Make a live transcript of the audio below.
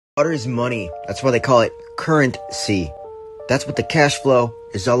Water is money. That's why they call it currency. That's what the cash flow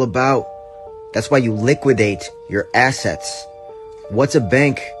is all about. That's why you liquidate your assets. What's a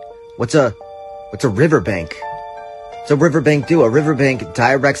bank? What's a riverbank? What's a riverbank do? A riverbank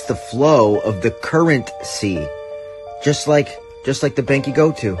directs the flow of the currency. Just like the bank you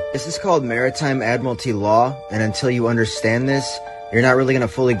go to. This is called maritime admiralty law, and until you understand this, you're not really going to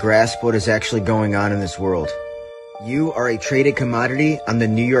fully grasp what is actually going on in this world. You are a traded commodity on the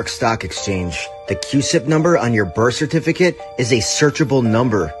New York Stock Exchange. The QSIP number on your birth certificate is a searchable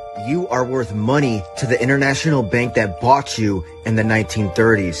number. You are worth money to the international bank that bought you in the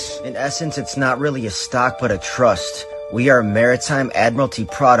 1930s. In essence, it's not really a stock, but a trust. We are maritime admiralty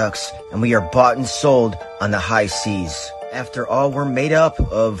products, and we are bought and sold on the high seas. After all, we're made up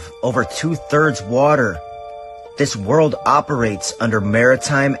of over 2/3 water. This world operates under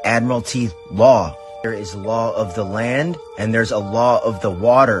maritime admiralty law. There is law of the land, and there's a law of the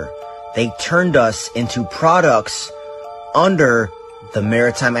water. They turned us into products under the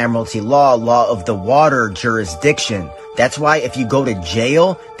maritime admiralty law of the water jurisdiction. That's why if you go to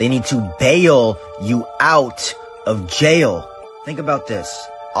jail, they need to bail you out of jail. Think about this.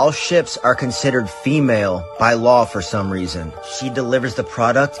 All ships are considered female by law for some reason. She delivers the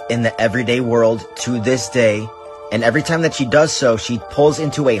product in the everyday world to this day, and every time that she does so, she pulls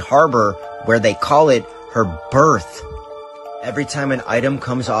into a harbor where they call it her berth. Every time an item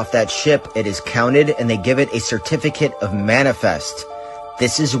comes off that ship, it is counted and they give it a certificate of manifest.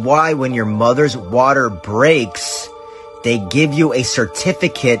 This is why when your mother's water breaks, they give you a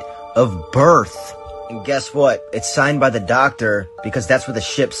certificate of birth. And guess what? It's signed by the doctor because that's where the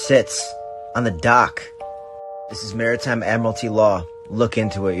ship sits, on the dock. This is maritime admiralty law. Look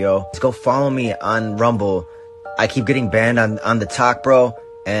into it, yo. Let's go follow me on Rumble. I keep getting banned on the talk, bro.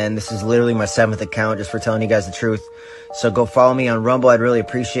 And this is literally my 7th account just for telling you guys the truth. So go follow me on Rumble. I'd really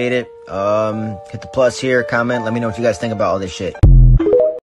appreciate it. Hit the plus here, comment. Let me know what you guys think about all this shit.